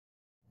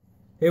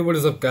Hey, what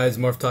is up, guys?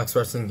 Marv Talks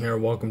Wrestling here.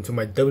 Welcome to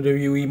my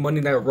WWE Monday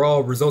Night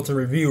Raw results and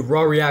review.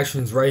 Raw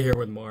reactions right here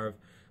with Marv.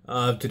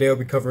 Today I'll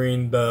be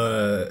covering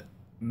the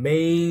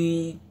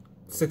May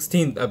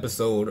 16th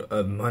episode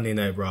of Monday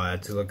Night Raw. I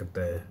had to look at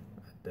the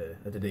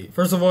date.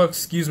 First of all,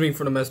 excuse me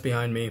for the mess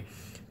behind me.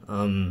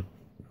 I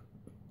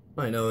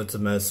know it's a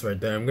mess right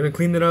there. I'm gonna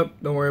clean it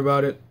up. Don't worry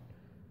about it.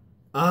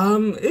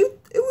 It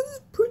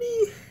was pretty.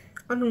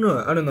 I don't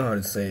know how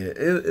to say it.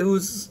 It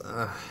was,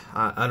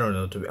 I don't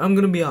know, I'm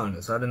gonna be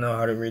honest. I don't know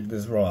how to read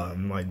this Raw.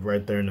 I'm like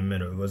right there in the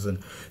middle. It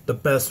wasn't the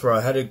best Raw.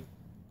 I had a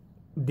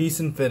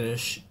decent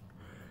finish.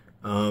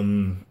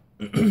 There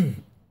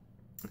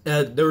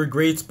were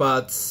great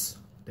spots.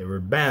 There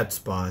were bad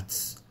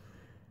spots.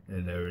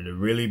 And there were the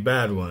really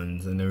bad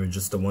ones. And there were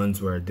just the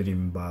ones where I didn't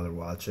even bother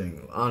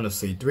watching.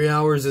 Honestly, 3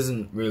 hours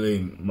isn't really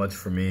much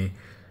for me.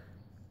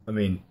 I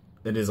mean,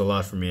 it is a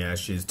lot for me,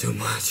 actually. It's too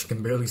much. I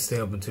can barely stay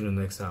up until the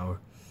next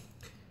hour.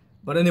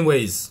 But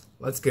anyways,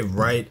 let's get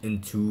right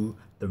into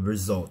the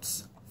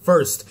results.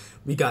 First,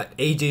 we got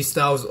AJ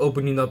Styles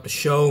opening up the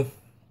show.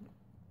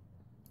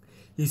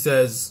 He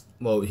says,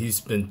 well,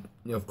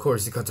 of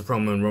course, he cuts a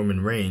promo on Roman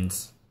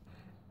Reigns.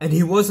 And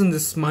he wasn't the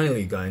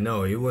smiley guy,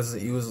 no. He was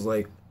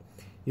the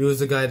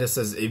guy that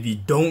says, if you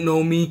don't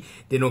know me,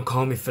 they don't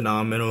call me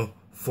phenomenal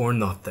for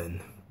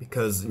nothing.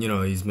 Because, you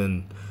know, he's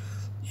been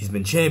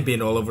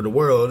champion all over the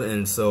world,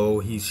 and so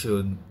he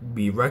should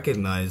be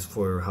recognized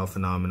for how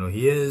phenomenal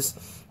he is.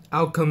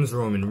 Out comes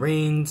Roman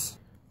Reigns.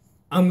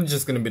 I'm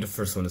just gonna be the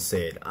first one to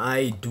say it.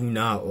 I do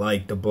not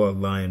like the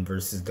Bloodline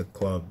versus the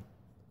Club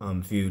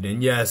feud.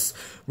 And yes,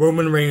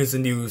 Roman Reigns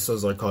and the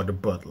Usos are called the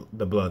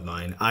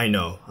Bloodline. I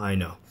know.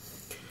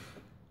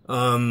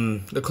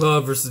 The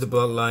Club versus the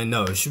Bloodline.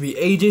 No, it should be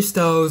AJ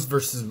Styles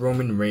versus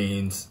Roman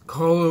Reigns. I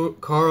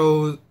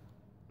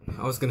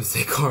was gonna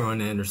say Carl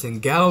and Anderson.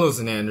 Gallows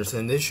and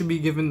Anderson, they should be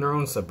given their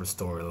own separate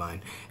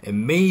storyline.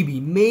 And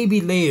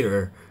maybe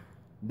later,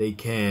 they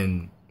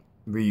can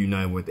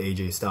reunite with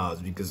AJ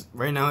Styles. Because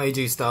right now,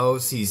 AJ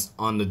Styles, he's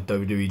on the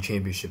WWE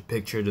Championship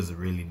picture. Doesn't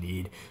really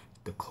need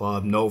the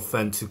Club. No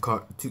offense to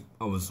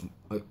I was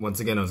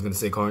gonna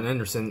say Carl and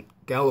Anderson.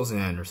 Gallows and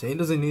Anderson, he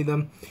doesn't need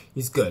them.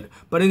 He's good.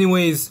 But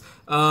anyways,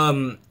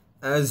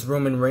 as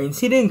Roman Reigns,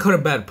 he didn't cut a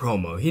bad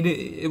promo.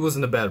 It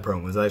wasn't a bad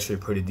promo. It was actually a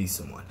pretty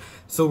decent one.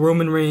 So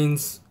Roman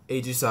Reigns,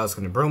 AJ Styles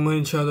gonna promo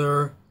each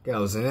other.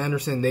 Gallows and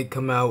Anderson, they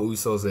come out.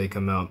 Usos, they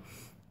come out.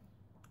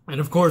 And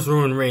of course,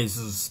 Roman Reigns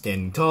is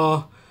standing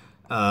tall.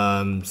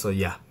 So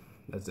yeah,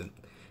 that's it.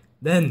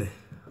 Then,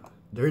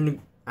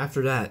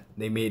 after that,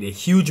 they made a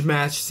huge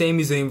match.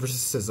 Sami Zayn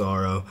versus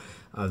Cesaro.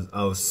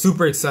 I was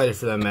super excited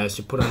for that match.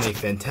 They put on a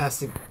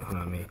fantastic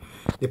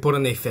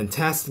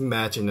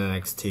match in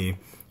NXT.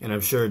 And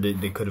I'm sure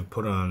they could have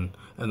put on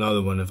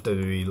another one if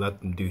WWE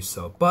let them do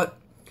so. But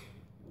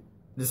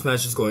this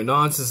match is going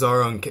on.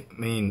 Cesaro and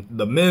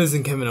The Miz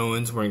and Kevin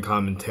Owens were in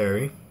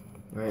commentary.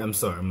 Right? I'm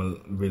sorry,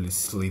 I'm really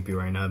sleepy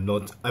right now.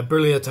 I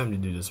barely had time to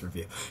do this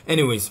review.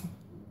 Anyways,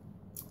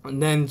 and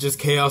then just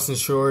chaos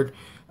ensued.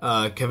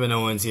 Kevin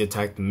Owens, he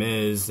attacked The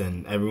Miz,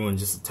 and everyone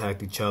just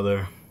attacked each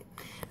other.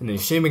 And then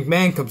Shane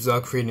McMahon comes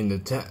out creating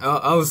the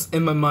I was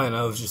in my mind.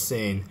 I was just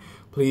saying,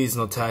 please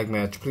no tag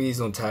match. Please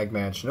no tag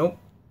match. Nope.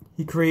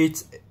 He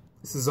creates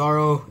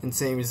Cesaro and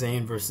Sami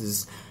Zayn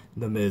versus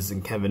The Miz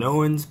and Kevin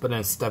Owens, but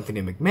then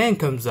Stephanie McMahon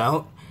comes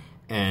out,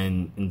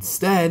 and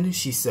instead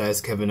she says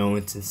Kevin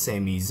Owens and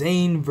Sami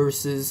Zayn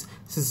versus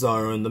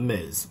Cesaro and The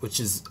Miz, which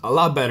is a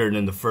lot better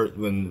than the first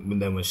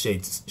what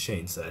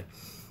Shane said.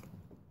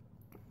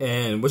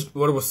 And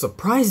what was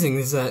surprising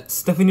is that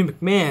Stephanie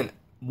McMahon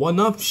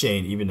one-upped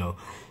Shane, even though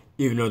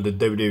the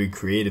WWE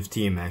creative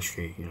team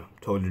actually,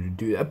 told her to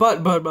do that.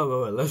 But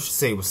let's just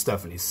say it was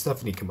Stephanie.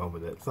 Stephanie came up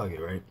with it. Fuck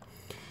it, right?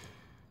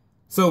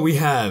 So we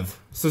have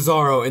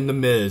Cesaro and The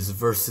Miz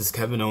versus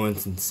Kevin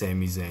Owens and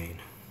Sami Zayn.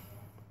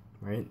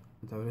 Right?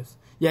 Is that what it is?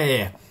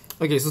 Yeah.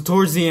 Okay, so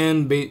towards the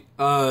end,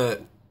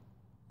 Sami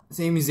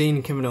Zayn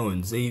and Kevin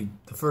Owens, the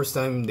first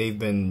time they've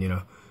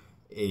been,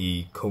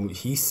 a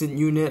cohesive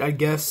unit, I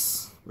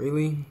guess.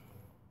 Really?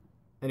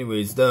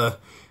 Anyways,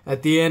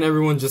 at the end,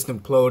 everyone just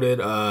imploded.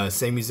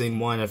 Sami Zayn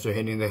won after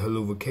hitting the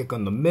Helluva Kick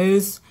on The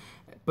Miz.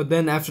 But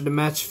then after the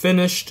match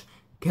finished,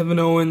 Kevin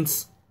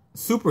Owens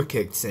super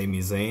kicked Sami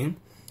Zayn.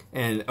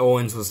 And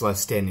Owens was left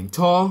standing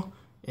tall.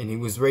 And he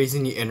was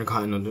raising the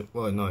Intercontinental...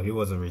 Well, no, he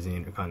wasn't raising the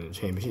Intercontinental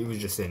Championship. He was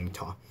just standing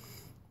tall.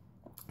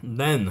 And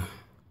then,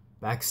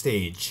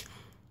 backstage,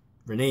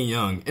 Renee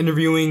Young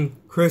interviewing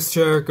Chris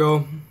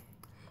Jericho.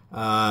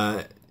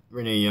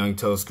 Renee Young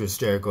tells Chris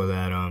Jericho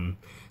that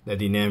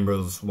Dean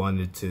Ambrose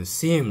wanted to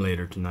see him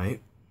later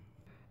tonight.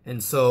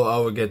 And so I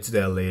will get to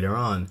that later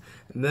on.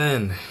 And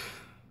then,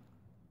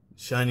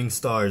 Shining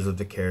Stars of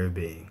the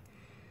Caribbean.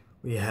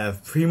 We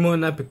have Primo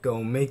and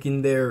Epico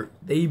making their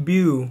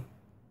debut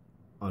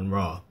on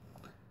Raw.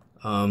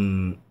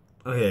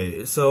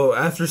 Okay, so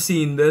after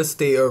seeing this,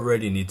 they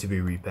already need to be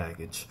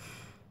repackaged.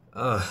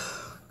 God,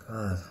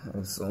 I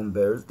was so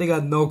embarrassed. They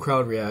got no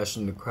crowd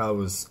reaction. The crowd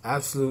was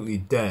absolutely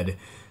dead.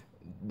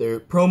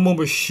 Their promo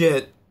was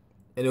shit.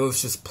 And it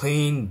was just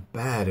plain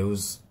bad. It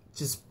was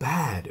just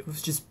bad. It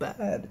was just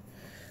bad.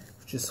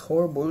 Just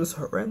horrible. It was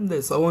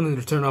horrendous. I wanted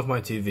to turn off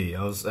my TV.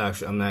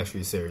 I'm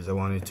actually serious. I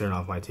wanted to turn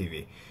off my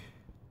TV.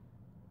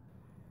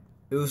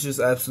 It was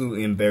just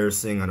absolutely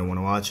embarrassing. I don't want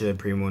to watch it.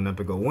 Primo and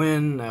Epico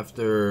win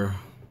after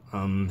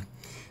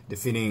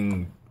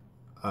defeating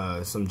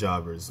some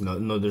jobbers.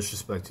 No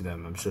disrespect to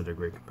them. I'm sure they're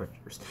great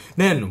competitors.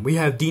 Then we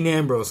have Dean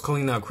Ambrose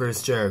calling out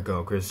Chris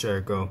Jericho.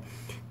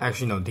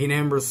 Dean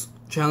Ambrose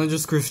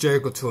challenges Chris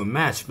Jericho to a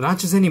match, but not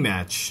just any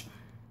match.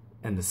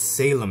 And the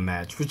Salem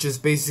match, which is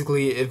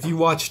basically, if you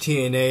watch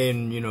TNA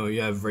and,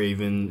 you have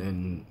Raven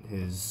and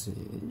his...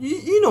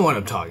 You know what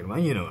I'm talking about.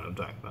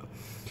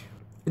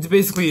 It's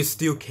basically a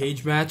steel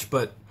cage match,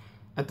 but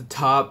at the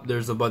top,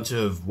 there's a bunch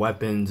of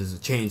weapons. There's a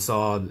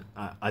chainsaw.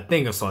 I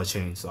think I saw a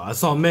chainsaw. I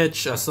saw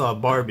Mitch. I saw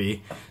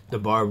Barbie, the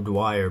barbed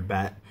wire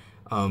bat.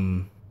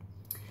 So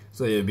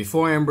yeah,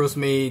 before Ambrose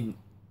made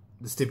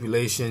the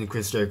stipulation,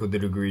 Chris Jericho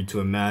did agree to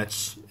a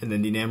match, and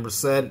then Dean Ambrose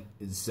said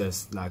it's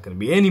just not going to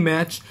be any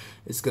match,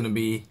 it's going to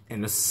be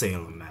an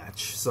Salem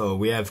match. So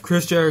we have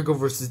Chris Jericho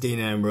versus Dean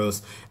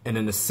Ambrose, and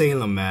then the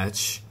Salem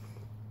match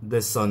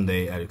this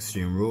Sunday at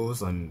Extreme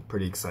Rules. I'm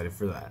pretty excited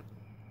for that.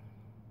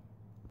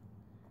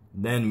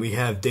 Then we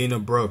have Dana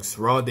Brooks'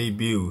 Raw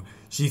debut.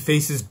 She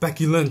faces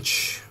Becky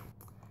Lynch.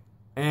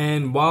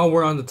 And while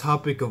we're on the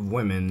topic of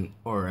women,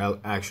 or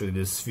actually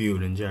this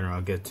feud in general,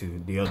 I'll get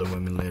to the other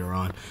women later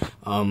on.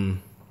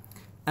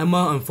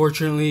 Emma,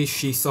 unfortunately,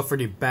 she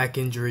suffered a back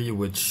injury,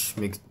 which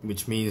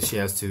means she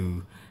has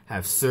to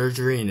have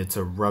surgery, and it's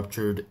a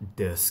ruptured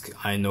disc.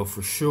 I know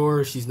for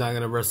sure she's not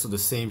gonna wrestle the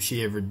same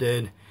she ever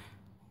did.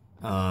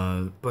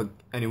 But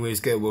anyways,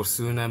 get well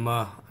soon,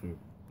 Emma. I'm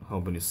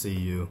hoping to see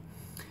you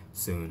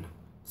soon.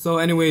 So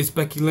anyways,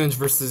 Becky Lynch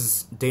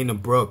versus Dana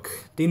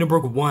Brooke. Dana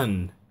Brooke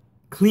won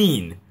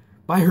clean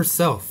by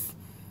herself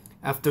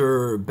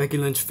after Becky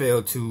Lynch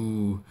failed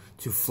to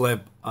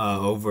flip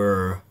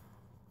over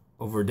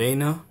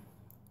Dana.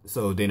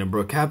 So Dana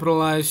Brooke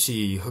capitalized.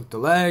 She hooked the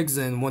legs,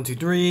 and 1, 2,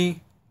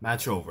 3,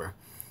 match over.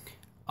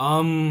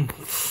 I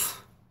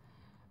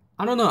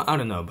don't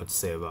know what to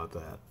say about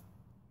that.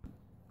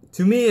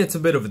 To me, it's a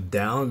bit of a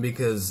down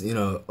because,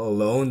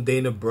 alone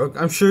Dana Brooke,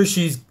 I'm sure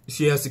she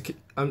has to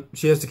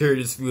carry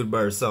this feud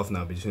by herself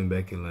now between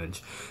Becky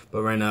Lynch.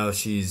 But right now,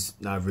 she's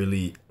not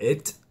really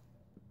it.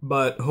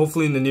 But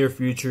hopefully in the near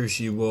future,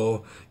 she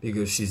will,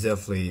 because she's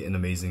definitely an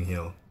amazing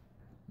heel.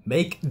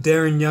 Make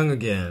Darren Young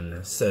again,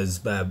 says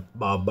Bob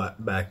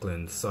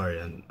Backlund. Sorry,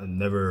 I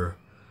never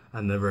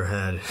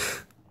had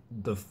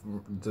the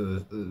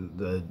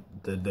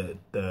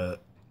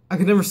I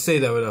could never say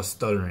that without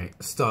stuttering.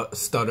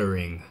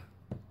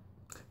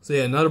 So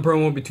yeah, another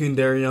promo between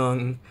Darren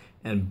Young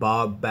and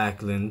Bob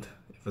Backlund.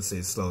 If I say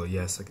it slow,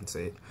 yes, I can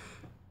say it.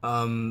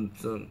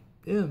 So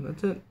yeah,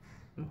 that's it.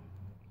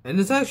 And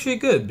it's actually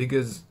good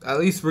because at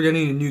least we're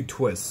getting a new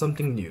twist,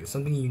 something new,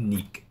 something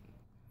unique.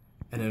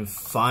 And then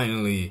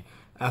finally,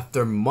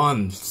 after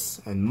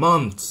months and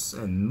months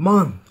and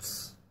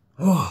months,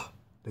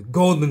 the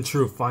Golden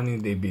Truth finally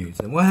debuts.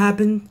 And what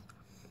happened?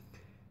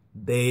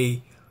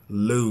 They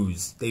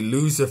lose. They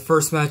lose their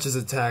first match as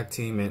a tag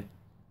team. And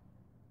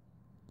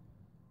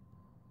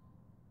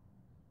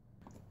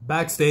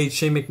backstage,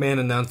 Shane McMahon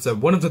announced that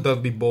one of the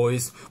Dudley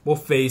Boys will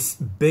face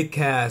Big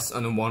Cass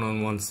on a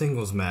one-on-one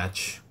singles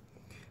match.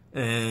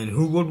 And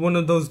who would one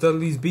of those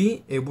Dudleys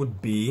be? It would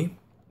be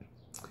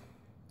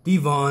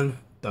Devon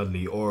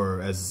Dudley, or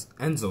as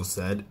Enzo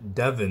said,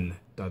 Devin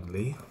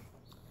Dudley.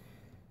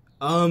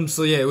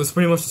 So yeah, it was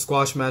pretty much a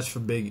squash match for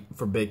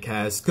Big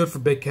Cass. Good for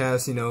Big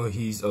Cass,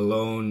 he's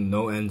alone,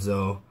 no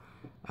Enzo.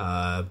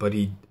 But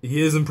he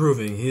is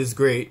improving. He is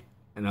great,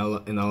 and I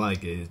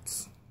like it.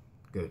 It's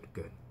good.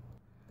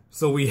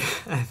 So we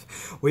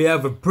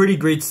have a pretty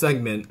great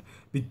segment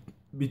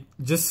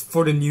just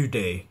for the New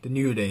Day. The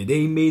New Day.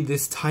 They made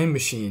this time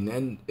machine,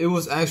 and it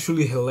was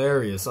actually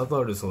hilarious. I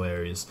thought it was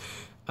hilarious.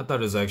 I thought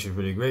it was actually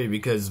pretty great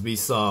because we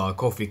saw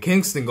Kofi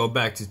Kingston go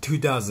back to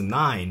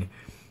 2009.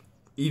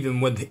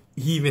 Even when he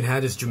even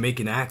had his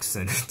Jamaican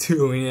accent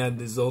too, and he had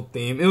this old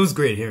theme. It was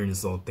great hearing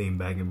this old theme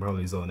back in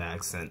probably his own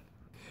accent.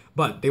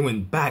 But they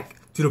went back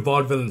to the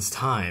Vaudevillains'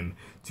 time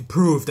to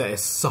prove that it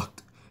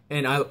sucked.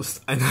 And I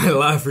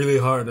laughed really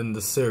hard on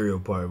the cereal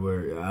part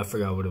where I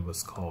forgot what it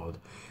was called.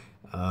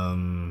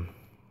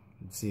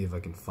 Let's see if I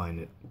can find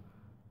it.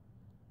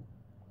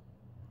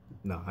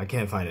 No, I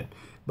can't find it.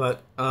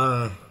 But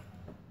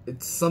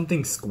it's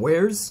something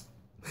squares.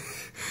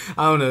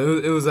 I don't know.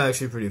 It was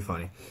actually pretty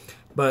funny.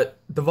 But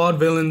the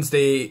Vaudevillains,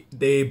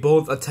 they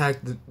both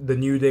attacked the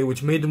New Day,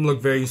 which made them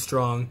look very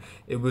strong.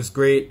 It was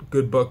great,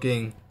 good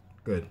booking,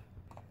 good.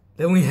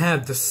 Then we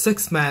have the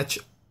sixth match,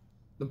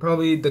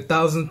 probably the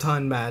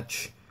 1,000-ton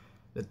match,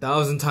 the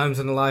 1,000 times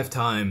in a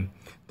lifetime,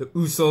 the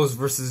Usos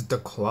versus the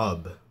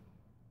Club.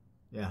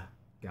 Yeah,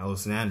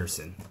 Gallows and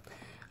Anderson.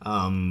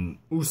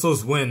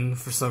 Usos win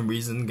for some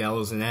reason.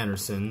 Gallows and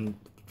Anderson.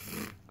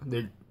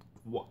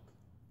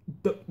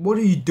 What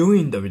are you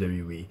doing,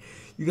 WWE?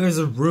 You guys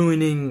are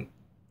ruining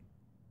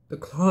the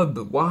Club.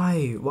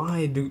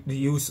 Why do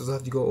the Usos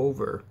have to go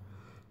over?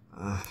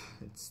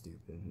 It's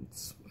stupid.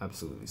 It's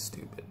absolutely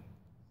stupid.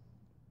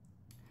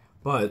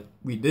 But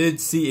we did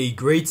see a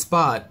great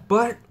spot,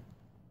 but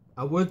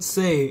I would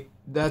say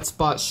that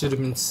spot should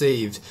have been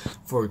saved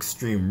for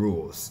Extreme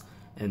Rules.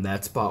 And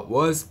that spot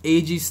was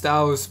AJ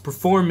Styles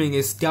performing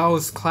a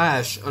Styles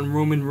Clash on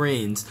Roman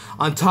Reigns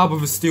on top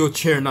of a steel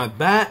chair. Not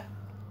that.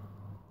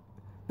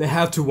 They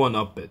have to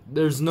one-up it.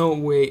 There's no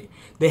way.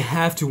 They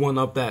have to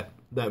one-up that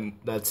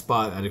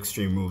spot at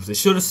Extreme Rules. They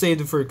should have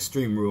saved it for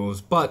Extreme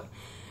Rules, but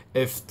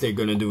if they're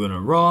gonna do it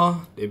on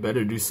Raw, they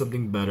better do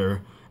something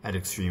better at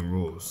Extreme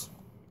Rules.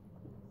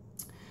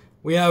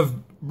 We have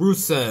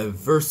Rusev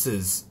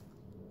versus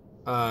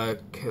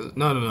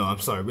I'm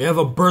sorry. We have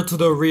Alberto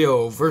Del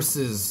Rio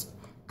versus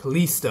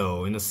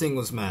Kalisto in a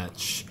singles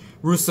match.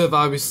 Rusev,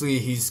 obviously,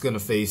 he's gonna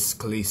face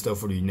Kalisto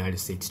for the United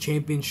States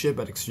Championship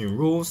at Extreme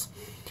Rules.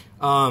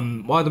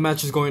 While the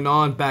match is going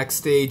on,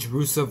 backstage,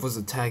 Rusev was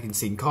attacking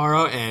Sin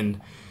Cara, and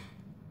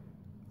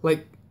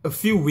like a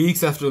few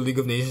weeks after the League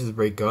of Nations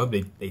break up,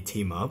 they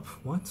team up.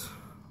 What?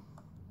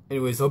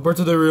 Anyways,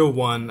 Alberto Del Rio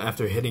won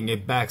after hitting a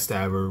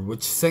backstabber,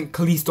 which sent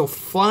Kalisto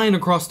flying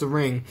across the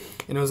ring,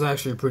 and it was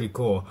actually pretty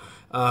cool.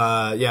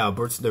 Yeah,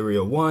 Alberto Del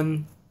Rio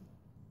won.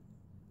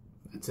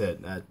 That's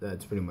it.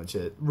 That's pretty much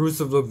it.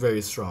 Rusev looked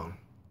very strong.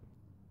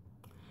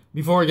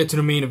 Before I get to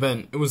the main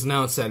event, it was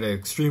announced that at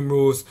Extreme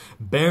Rules,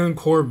 Baron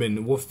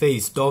Corbin will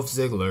face Dolph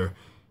Ziggler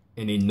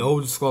in a no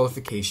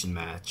disqualification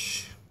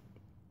match.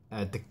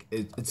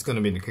 It's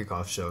gonna be the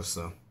kickoff show,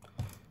 so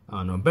I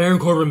don't know. Baron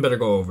Corbin better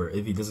go over.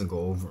 If he doesn't go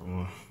over,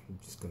 well, I'm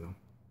just gonna.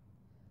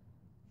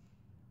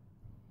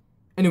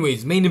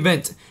 Anyways, main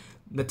event: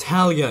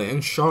 Natalya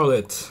and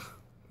Charlotte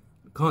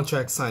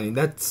contract signing.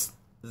 That's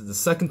the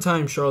second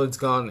time Charlotte's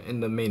gone in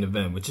the main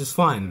event, which is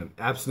fine.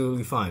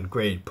 Absolutely fine.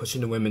 Great.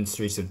 Pushing the women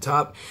straight to the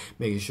top,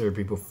 making sure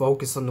people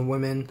focus on the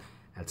women.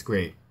 That's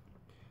great.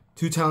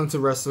 Two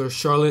talented wrestlers,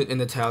 Charlotte and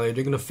Natalya,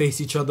 they're going to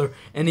face each other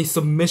in a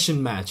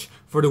submission match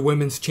for the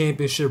women's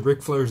championship.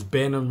 Ric Flair's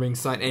banned on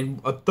ringside,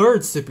 and a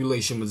third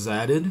stipulation was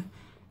added.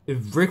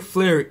 If Ric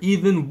Flair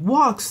even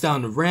walks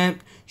down the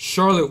ramp,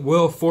 Charlotte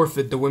will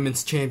forfeit the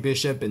women's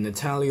championship and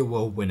Natalya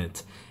will win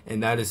it.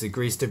 And that is a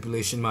great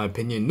stipulation in my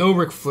opinion. No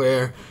Ric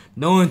Flair,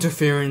 no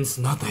interference,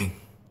 nothing.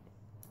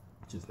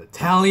 Just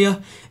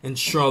Natalya and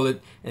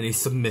Charlotte in a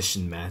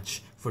submission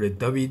match for the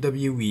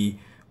WWE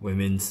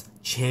Women's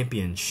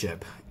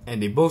Championship.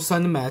 And they both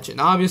signed the match,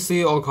 and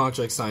obviously all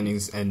contract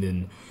signings end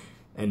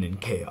in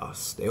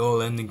chaos. They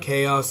all end in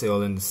chaos, they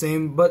all end the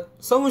same, but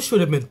someone should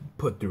have been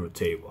put through a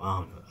table. I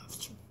don't know.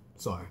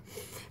 Sorry.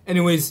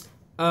 Anyways,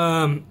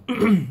 Stephanie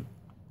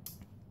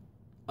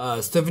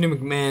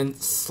McMahon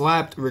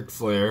slapped Ric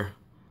Flair,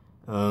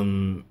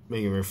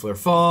 making Ric Flair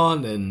fall,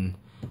 and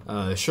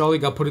then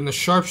Charlotte got put in the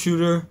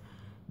sharpshooter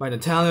by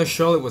Natalya.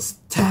 Charlotte was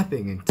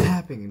tapping and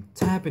tapping and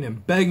tapping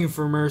and begging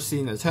for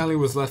mercy. Natalya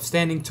was left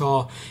standing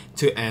tall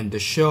to end the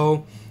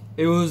show.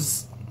 It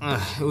was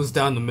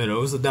down the middle.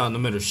 It was a down the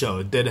middle show.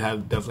 It did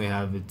definitely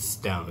have its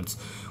downs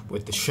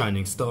with the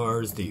Shining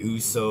Stars, the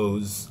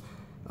Usos.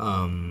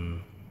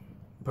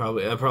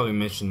 I probably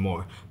mentioned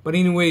more. But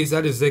anyways,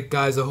 that is it,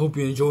 guys. I hope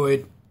you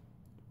enjoyed.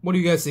 What do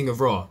you guys think of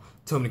Raw?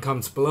 Tell me in the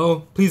comments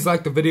below. Please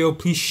like the video.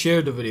 Please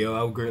share the video.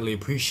 I would greatly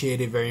appreciate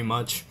it very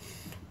much.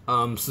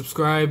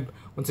 Subscribe.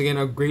 Once again,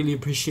 I would greatly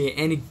appreciate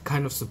any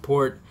kind of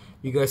support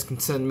you guys can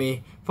send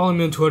me. Follow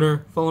me on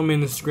Twitter. Follow me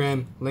on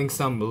Instagram. Links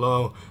down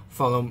below.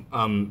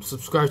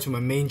 Subscribe to my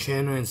main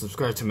channel and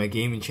subscribe to my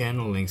gaming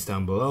channel. Links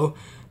down below.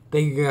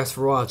 Thank you guys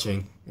for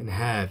watching and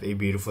have a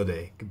beautiful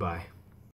day. Goodbye.